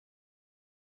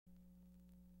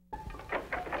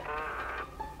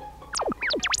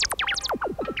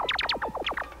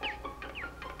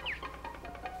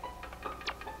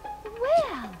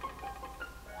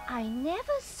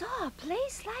saw a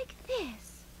place like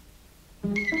this.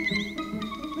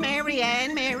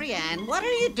 Marianne, what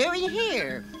are you doing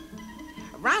here?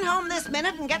 Run home this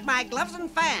minute and get my gloves and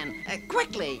fan.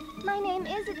 Quickly. My name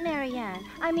isn't Marianne.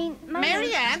 I mean,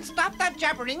 Marianne, stop that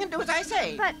jabbering and do as I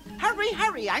say. But...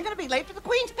 Hurry. I'm going to be late for the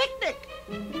Queen's picnic.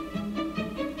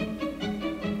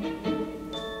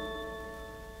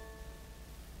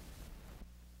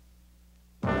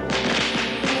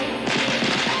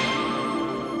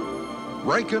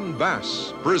 Rankin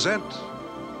Bass present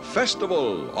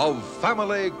Festival of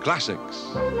Family Classics.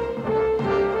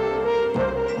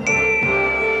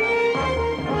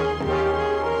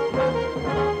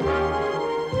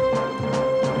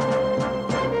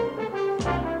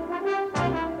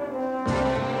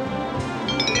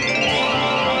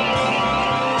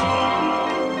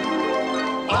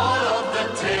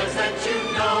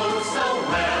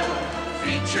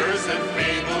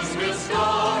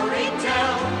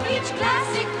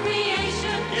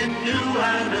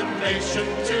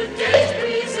 Today's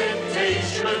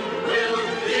presentation will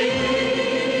be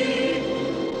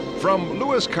from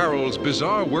Lewis Carroll's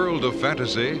bizarre world of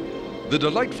fantasy, the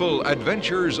delightful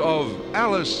adventures of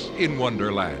Alice in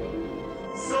Wonderland.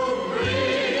 So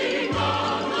bring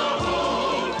on the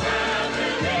whole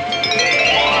family.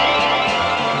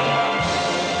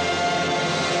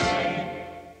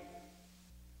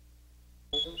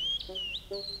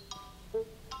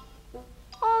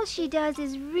 All she does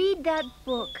is read that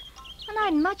book. And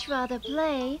I'd much rather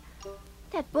play.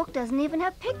 That book doesn't even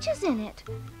have pictures in it.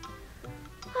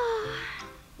 Oh,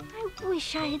 I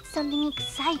wish I had something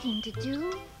exciting to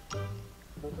do.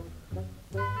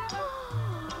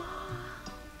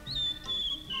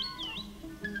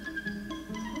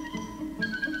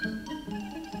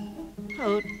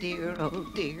 Oh dear.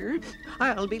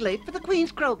 I'll be late for the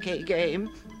Queen's croquet game.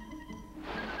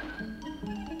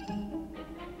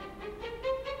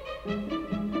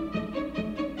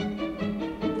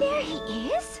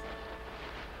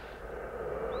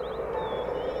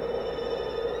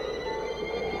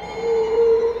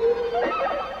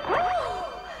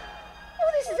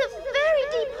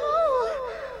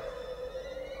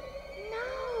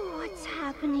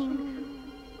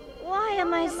 Why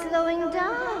am I slowing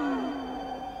down?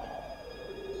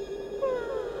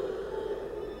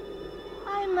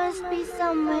 I must be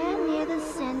somewhere near the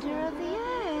center of the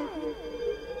earth.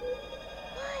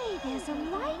 Why, there's a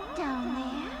light down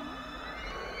there.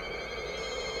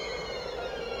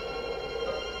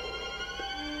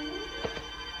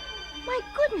 My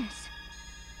goodness!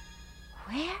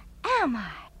 Where am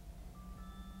I?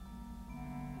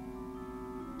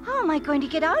 How am I going to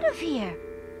get out of here?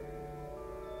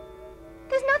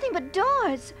 There's nothing but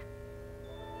doors.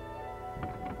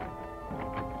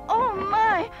 Oh,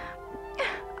 my.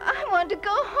 I want to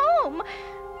go home.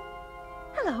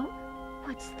 Hello?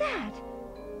 What's that?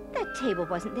 That table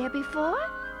wasn't there before.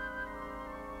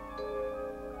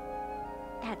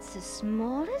 That's the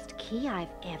smallest key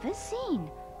I've ever seen.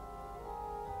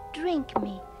 Drink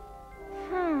me.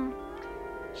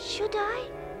 Should I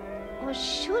or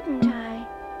shouldn't I?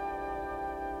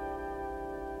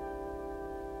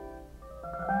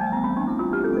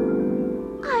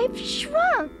 I've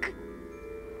shrunk.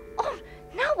 Oh,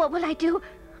 now what will I do?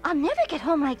 I'll never get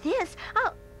home like this.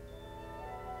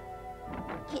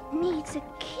 It needs a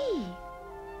key.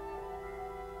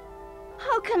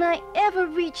 How can I ever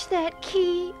reach that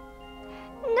key?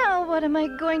 Now what am I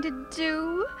going to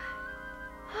do?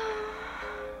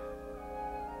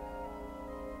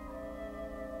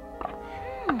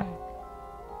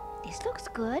 This looks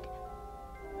good.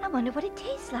 I wonder what it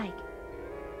tastes like.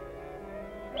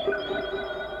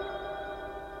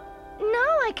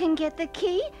 Now I can get the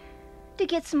key. To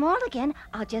get small again,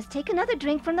 I'll just take another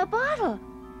drink from the bottle.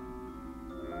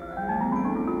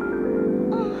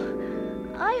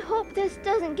 Oh, I hope this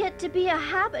doesn't get to be a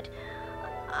habit.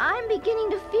 I'm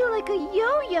beginning to feel like a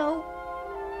yo-yo.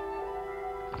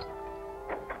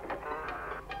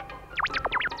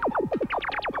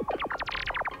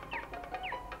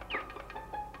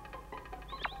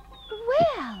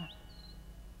 Well,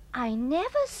 I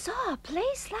never saw a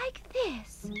place like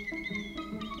this.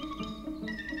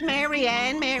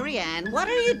 Marianne, what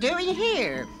are you doing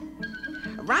here?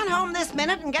 Run home this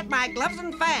minute and get my gloves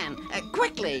and fan.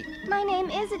 Quickly. My name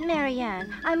isn't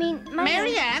Marianne.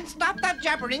 Marianne, stop that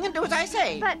jabbering and do as I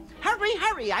say. But...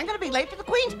 Hurry. I'm going to be late for the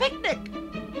Queen's picnic.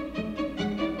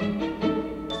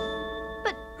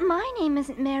 But my name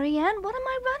isn't Marianne. What am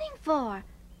I running for?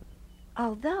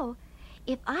 Although,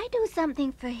 if I do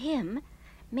something for him,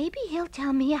 maybe he'll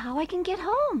tell me how I can get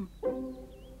home.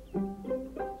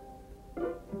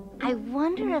 I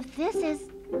wonder if this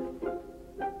is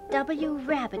W.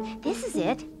 Rabbit. This is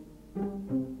it.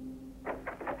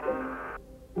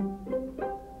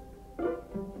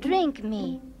 Drink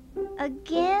me.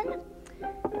 Again?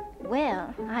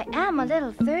 Well, I am a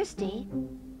little thirsty.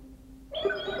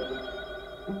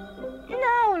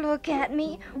 Now look at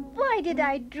me. Why did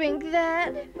I drink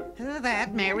that?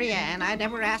 That, Mary Ann, I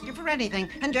never asked you for anything,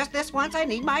 and just this once I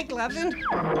need my gloves and...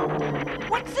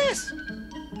 What's this?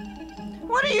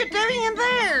 What are you doing in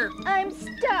there? I'm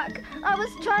stuck. I was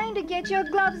trying to get your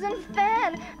gloves and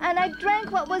fan, and I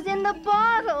drank what was in the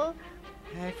bottle.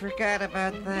 I forgot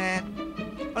about that.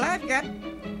 Well, I've got...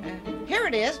 here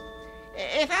it is.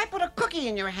 If I put a cookie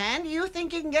in your hand, you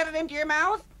think you can get it into your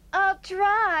mouth? I'll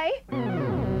try.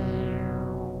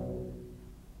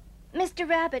 Mr.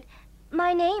 Rabbit,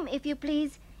 my name, if you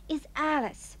please, is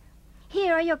Alice.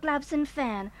 Here are your gloves and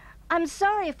fan. I'm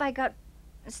sorry if I got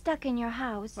stuck in your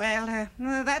house. Well,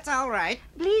 that's all right.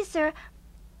 Please, sir,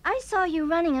 I saw you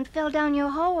running and fell down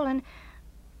your hole, and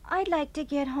I'd like to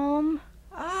get home.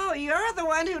 Oh, you're the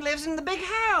one who lives in the big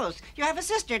house. You have a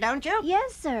sister, don't you?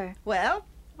 Yes, sir. Well,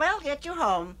 we'll get you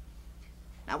home.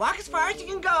 Now walk as far as you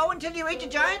can go until you reach a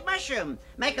giant mushroom.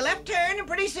 Make a left turn, and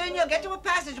pretty soon you'll get to a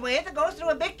passageway that goes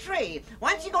through a big tree.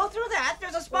 Once you go through that,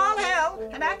 there's a small hill,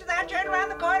 and after that, turn around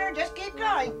the corner and just keep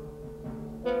going.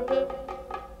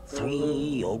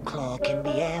 3 o'clock in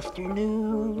the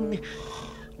afternoon.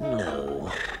 No,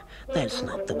 that's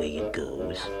not the way it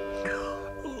goes. Oh.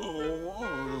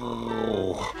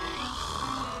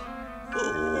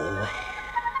 Oh.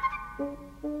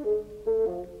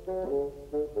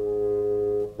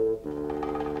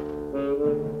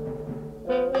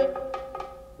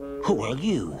 Who are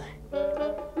you?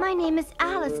 My name is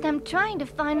Alice, and I'm trying to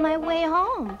find my way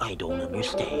home. I don't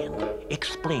understand.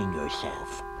 Explain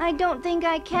yourself. I don't think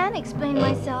I can explain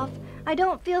myself. I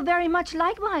don't feel very much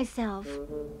like myself.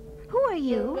 Who are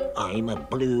you? I'm a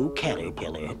blue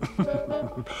caterpillar.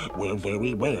 We're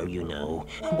very rare, you know.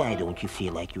 Why don't you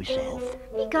feel like yourself?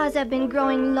 Because I've been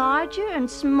growing larger and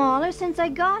smaller since I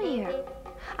got here.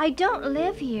 I don't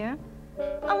live here.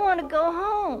 I want to go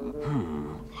home.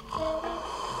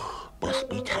 Must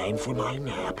be time for my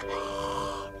nap.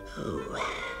 Oh.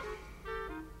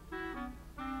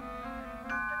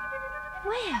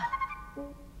 Well,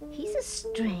 he's a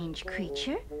strange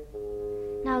creature.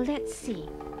 Now let's see.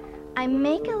 I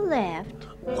make a left.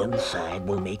 One side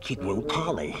will make you grow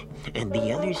taller, and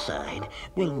the other side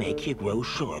will make you grow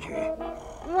shorter.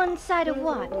 One side of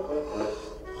what?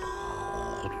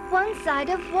 One side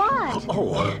of what?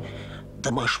 Oh,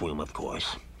 the mushroom, of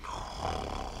course.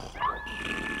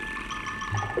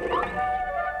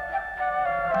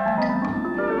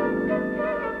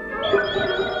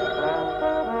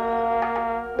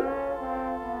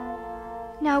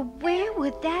 Now, where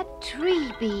would that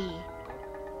tree be?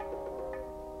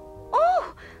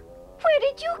 Oh, where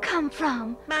did you come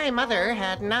from? My mother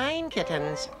had 9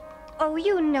 kittens. Oh,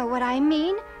 you know what I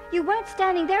mean. You weren't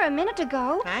standing there a minute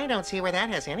ago. I don't see where that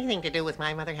has anything to do with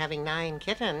my mother having 9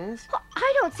 kittens. Well,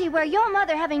 I don't see where your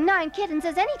mother having 9 kittens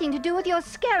has anything to do with your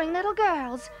scaring little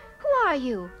girls. Who are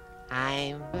you?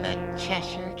 I'm a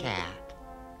Cheshire cat.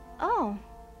 Oh,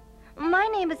 my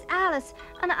name is Alice,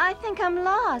 and I think I'm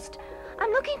lost.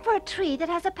 I'm looking for a tree that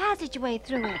has a passageway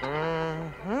through it.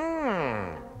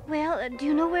 Well, do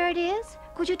you know where it is?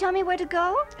 Could you tell me where to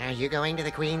go? Are you going to the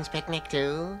Queen's picnic,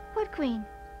 too? What queen?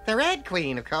 The Red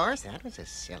Queen, of course. That was a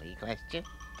silly question.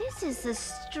 This is the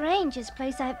strangest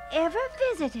place I've ever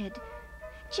visited.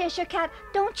 Cheshire Cat,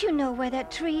 don't you know where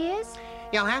that tree is?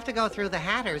 You'll have to go through the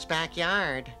Hatter's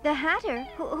backyard. The Hatter?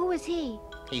 Who is he?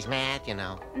 He's mad, you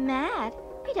know. Mad?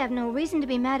 He'd have no reason to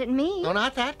be mad at me. No,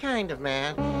 not that kind of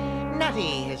mad.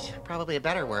 Nutty is probably a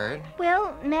better word.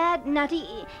 Well, mad,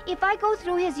 nutty, if I go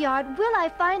through his yard, will I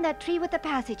find that tree with the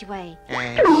passageway?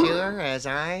 As sure as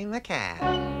I'm a cat.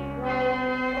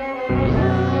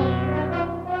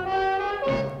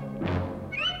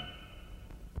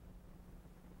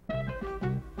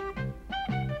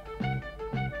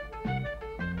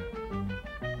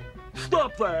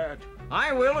 Stop that!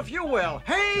 I will if you will.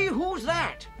 Hey, who's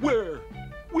that? Where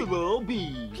will all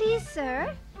be? Please,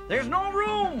 sir. There's no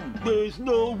room. There's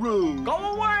no room. Go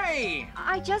away.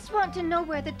 I just want to know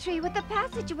where the tree with the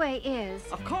passageway is.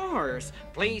 Of course.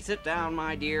 Please sit down,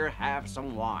 my dear. Have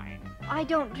some wine. I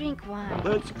don't drink wine.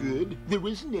 That's good. There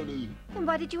isn't any. Then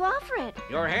why did you offer it?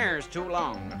 Your hair's too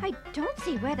long. I don't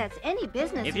see where that's any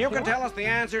business If you of can yours. tell us the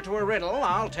answer to a riddle,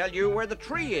 I'll tell you where the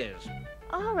tree is.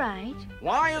 All right.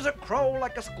 Why is a crow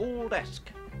like a school desk?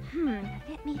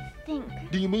 Let me think.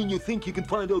 Do you mean you think you can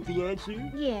find out the answer?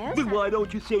 Yes. Then why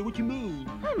don't you say what you mean?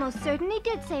 I most certainly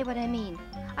did say what I mean.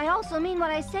 I also mean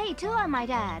what I say, too, I might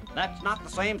add. That's not the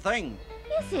same thing.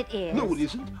 Yes, it is. No, it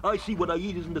isn't. I see what I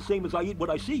eat isn't the same as I eat what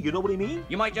I see. You know what I mean?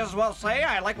 You might just as well say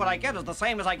I like what I get is the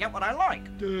same as I get what I like.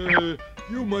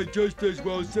 You might just as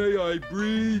well say I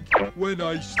breathe when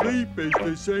I sleep is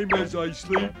the same as I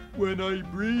sleep when I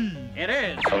breathe. It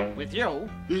is, with you.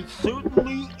 It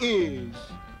certainly is.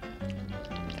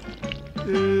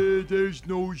 There's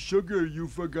no sugar. You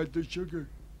forgot the sugar.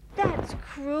 That's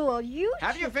cruel.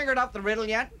 Have you figured out the riddle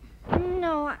yet?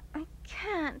 No, I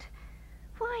can't.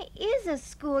 Why is a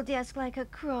school desk like a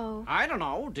crow? I don't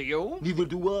know. Do you? Neither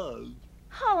do I.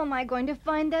 How am I going to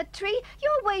find that tree?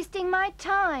 You're wasting my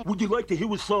time. Would you like to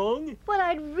hear a song? What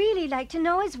I'd really like to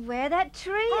know is where that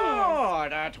tree is.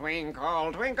 Good.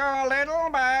 Twinkle, twinkle, little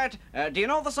bat. Do you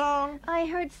know the song? I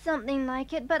heard something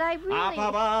like it, but I Up really...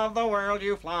 above the world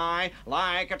you fly,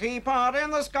 like a teapot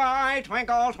in the sky.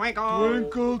 Twinkle, twinkle.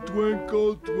 Twinkle,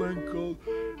 twinkle, twinkle.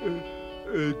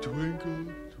 Twinkle,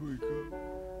 twinkle.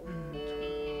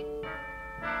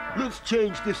 Let's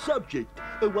change the subject.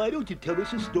 Why don't you tell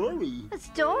us a story? A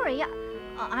story?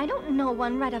 I don't know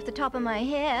one right off the top of my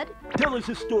head. Tell us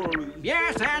a story.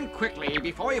 Yes, and quickly,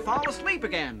 before you fall asleep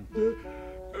again.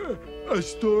 A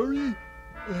story?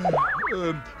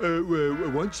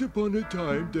 Well, once upon a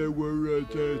time, there were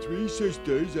three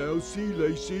sisters, Elsie,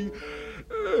 Lacey,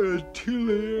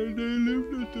 Tilly, and they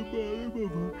lived at the bottom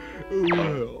of a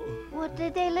well. What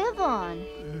did they live on?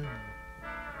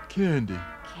 Candy.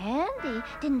 Candy?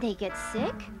 Didn't they get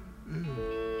sick?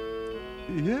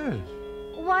 Yes.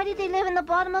 Why did they live in the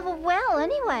bottom of a well,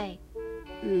 anyway?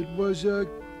 It was a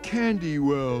candy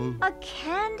well. A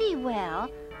candy well?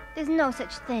 There's no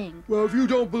such thing. Well, if you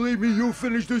don't believe me, you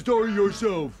finish the story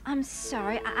yourself. I'm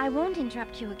sorry. I won't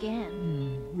interrupt you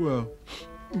again.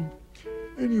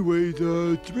 Anyway,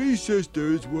 the three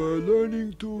sisters were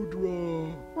learning to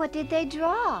draw. What did they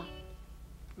draw?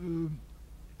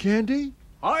 Candy?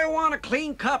 I want a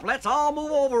clean cup. Let's all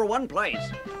move over one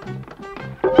place.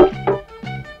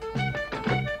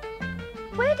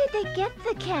 Where did they get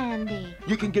the candy?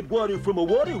 You can get water from a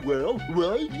water well,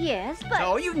 right? Yes, but...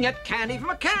 So you can get candy from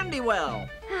a candy well.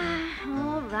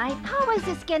 All right. How is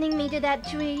this getting me to that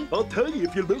tree? I'll tell you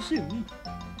if you listen.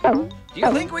 Do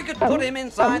you think we could put him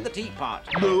inside the teapot?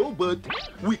 No, but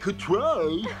we could try.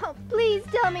 Oh, please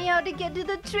tell me how to get to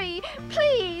the tree.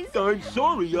 Please. I'm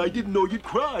sorry, I didn't know you'd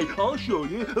cry. I'll show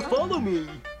you. Follow me.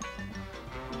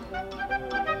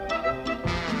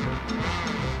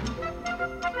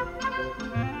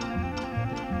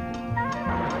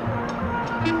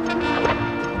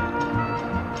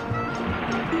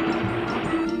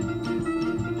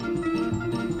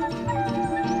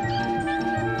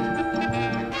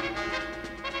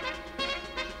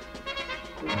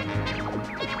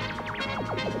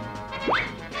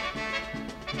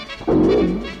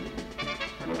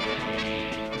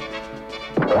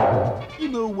 You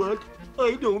know what?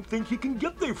 I don't think you can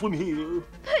get there from here.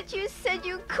 But you said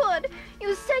you could.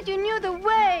 You said you knew the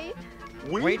way.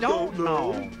 We don't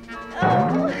know.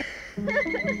 Oh.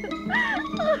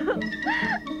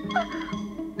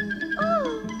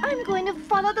 Oh, I'm going to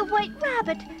follow the white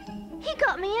rabbit. He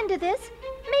got me into this.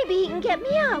 Maybe he can get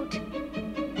me out.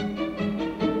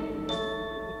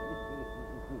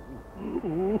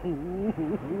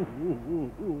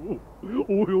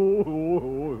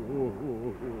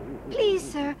 Please,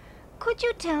 sir, could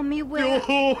you tell me where...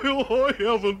 I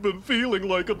haven't been feeling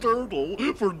like a turtle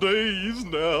for days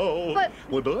now. But...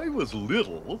 When I was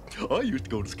little, I used to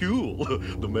go to school.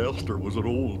 The master was an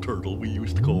old turtle we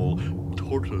used to call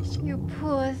Tortoise. You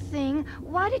poor thing.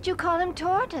 Why did you call him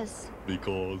Tortoise?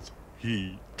 Because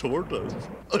he taught us.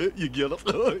 You get it?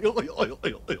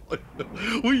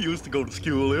 We used to go to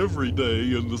school every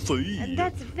day in the sea.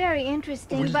 That's very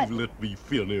interesting, Will but... you let me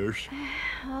finish?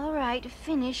 All right,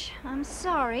 finish. I'm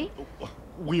sorry.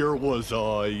 Where was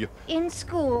I? In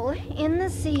school, in the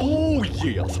sea. Oh,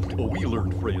 yes. We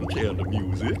learned French and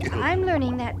music. I'm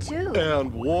learning that too.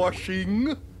 And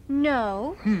washing.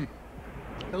 No.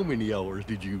 How many hours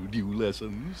did you do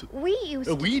lessons? We used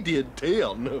to... We did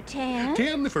 10. 10?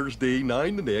 10 the first day,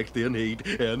 9 the next, then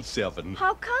 8, and 7.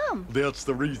 How come? That's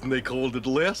the reason they called it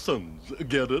lessons.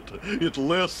 Get it? It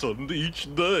lessened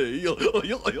each day. Oh,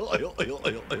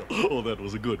 that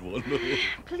was a good one.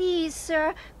 Please,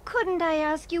 sir, couldn't I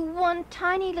ask you one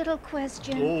tiny little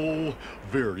question? Oh,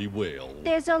 very well.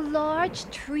 There's a large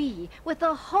tree with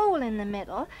a hole in the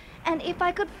middle, and if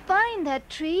I could find that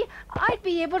tree, I'd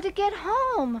be able to get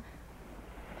home.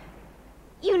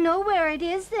 You know where it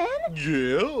is, then?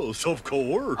 Yes, of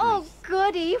course. Oh,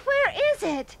 goody. Where is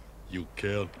it? You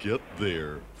can't get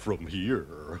there from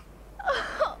here.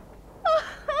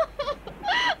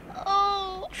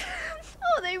 Oh,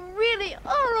 they really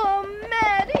are all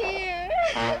mad here.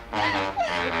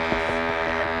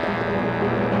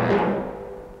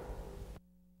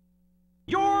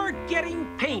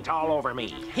 fine paint all over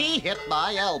me. He hit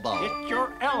my elbow. Hit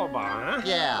your elbow, huh?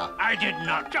 Yeah. I did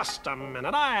not. Just a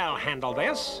minute. I'll handle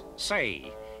this.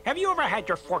 Say, have you ever had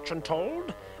your fortune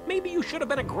told? Maybe you should have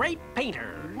been a great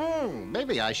painter.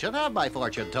 Maybe I should have my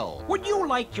fortune told. Would you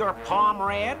like your palm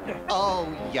read? Oh,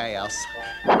 yes.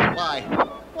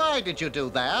 Why did you do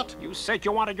that? You said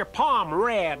you wanted your palm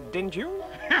read, didn't you?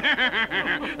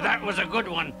 That was a good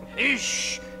one.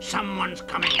 Ish, someone's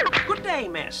coming. Good day,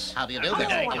 miss. How do you do, How miss?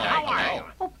 are you?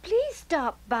 Oh, please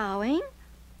stop bowing.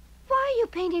 Why are you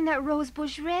painting that rose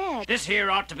bush red? This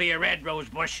here ought to be a red rose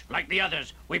bush, like the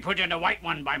others. We put in a white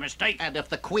one by mistake. And if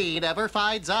the Queen ever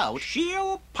finds out...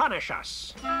 She'll punish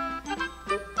us.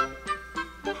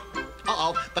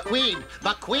 Uh-oh, the Queen!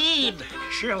 The Queen!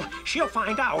 She'll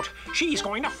find out. She's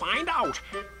going to find out.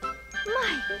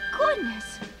 My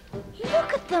goodness!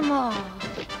 Look at them all.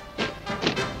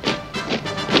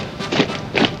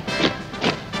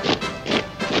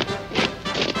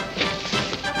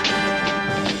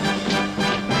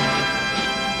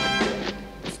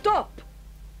 Stop!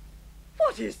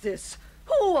 What is this?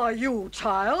 Who are you,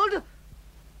 child?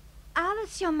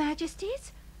 Alice, your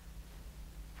majesties?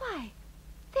 Why,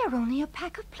 they're only a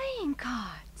pack of playing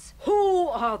cards. Who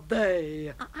are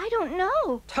they? I don't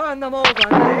know. Turn them over,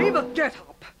 knave. Get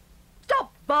up.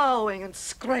 Stop bowing and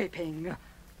scraping.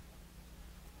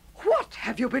 What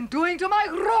have you been doing to my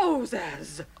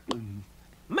roses?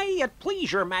 May it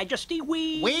please your majesty,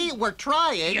 We were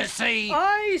trying. You see?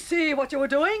 I see what you were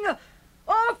doing.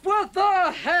 Off with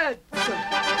their heads!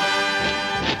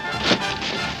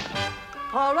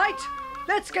 All right,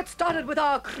 let's get started with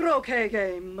our croquet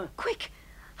game. Quick,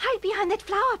 hide behind that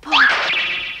flower pot.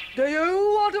 Do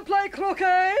you want to play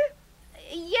croquet?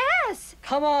 Yes.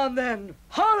 Come on then,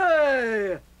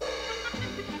 hurry!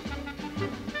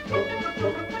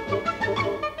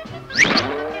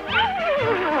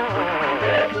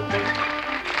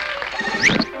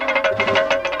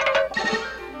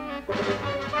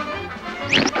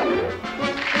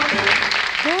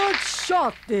 Good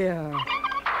shot, dear.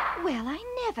 Well, I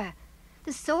never.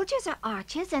 The soldiers are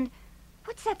archers, and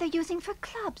what's that they're using for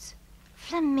clubs?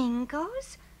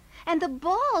 Flamingos? And the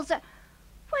balls are...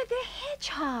 Why, they're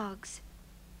hedgehogs.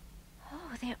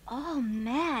 Oh, they're all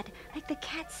mad, like the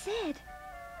cat said.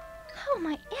 How am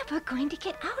I ever going to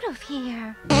get out of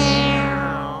here?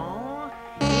 Oh,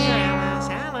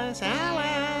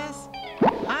 Alice.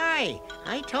 Hi,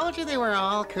 I told you they were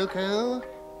all cuckoo.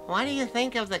 What do you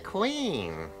think of the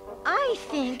Queen? I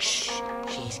think... Shh,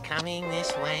 she's coming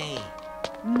this way.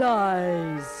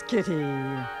 Nice, Kitty.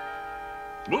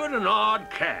 What an odd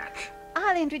cat.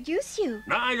 I'll introduce you.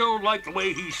 I don't like the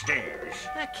way he stares.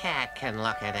 A cat can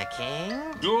look at a king.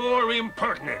 You're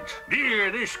impertinent.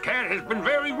 Dear, this cat has been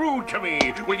very rude to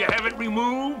me. Will you have it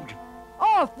removed?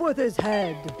 Off with his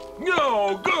head.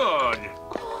 No, good.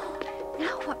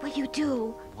 Now what will you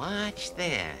do? Watch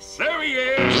this. There he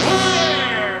is.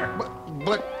 There.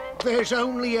 But there's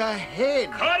only a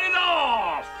head. Cut it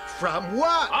off. From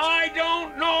what? I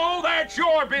don't know. That's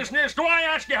your business. Do I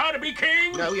ask you how to be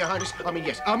king? No, Your Highness. I mean,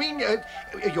 yes. I mean,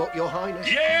 Your Highness.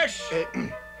 Yes?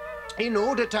 In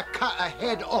order to cut a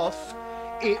head off,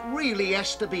 it really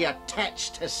has to be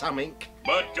attached to something.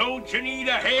 But don't you need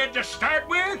a head to start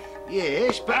with?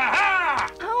 Yes, but... Aha!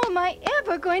 How am I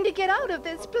ever going to get out of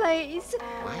this place?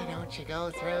 Why don't you go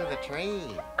through the tree?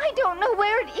 I don't know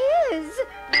where it is.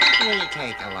 Let me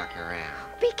take a look around.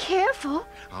 Be careful.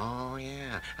 Oh,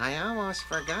 yeah. I almost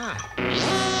forgot.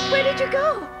 Where did you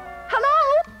go?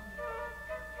 Hello?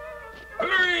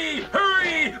 Hurry!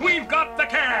 Hurry! We've got the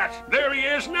cat! There he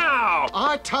is now!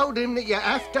 I told him that you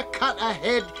have to cut a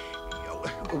head...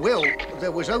 Well,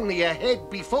 there was only a head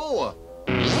before.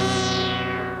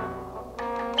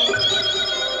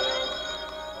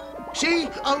 See?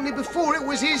 Only before it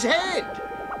was his head.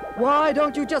 Why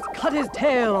don't you just cut his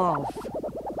tail off?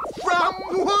 From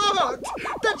what?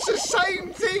 That's the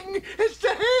same thing as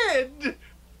the head.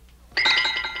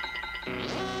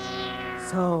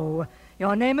 So,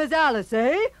 your name is Alice,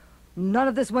 eh? None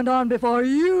of this went on before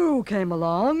you came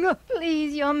along.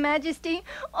 Please, Your Majesty,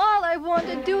 all I want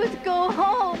to do is go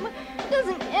home.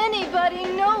 Doesn't anybody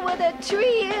know where that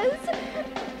tree is?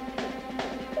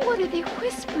 What are they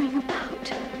whispering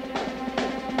about?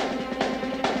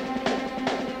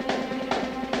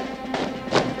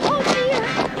 Oh, dear!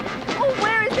 Oh,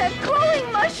 where is that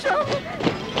glowing mushroom?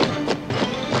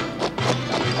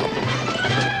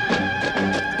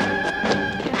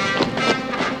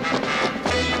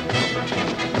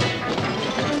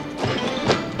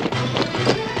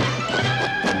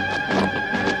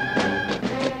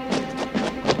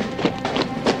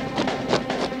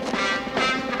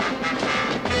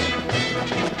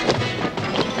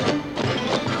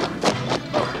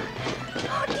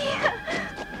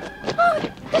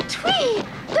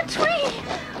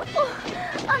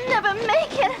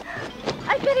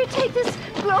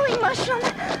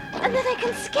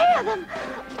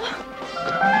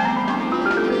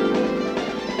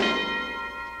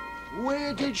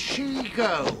 Where did she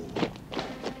go?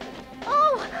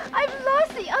 Oh, I've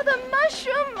lost the other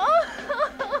mushroom. Oh,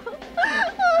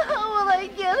 how will I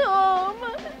get home?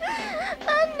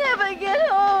 I'll never get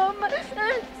home.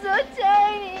 I'm so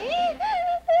tiny.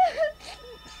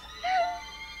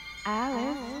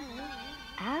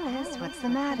 Alice, what's the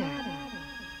matter?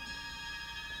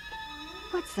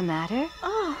 What's the matter?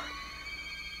 Oh,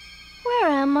 where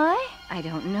am I? I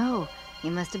don't know.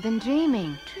 You must have been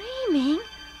dreaming. Dreaming?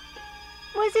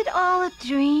 Was it all a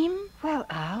dream? Well,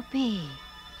 I'll be.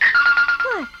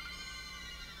 What?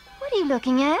 What are you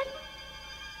looking at?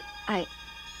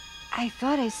 I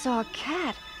thought I saw a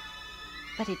cat,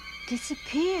 but it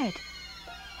disappeared.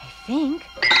 I think.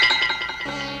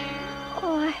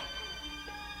 Oh,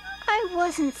 I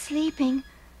wasn't sleeping.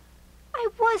 I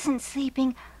wasn't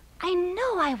sleeping. I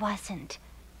know I wasn't.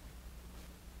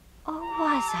 Or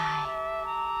was I?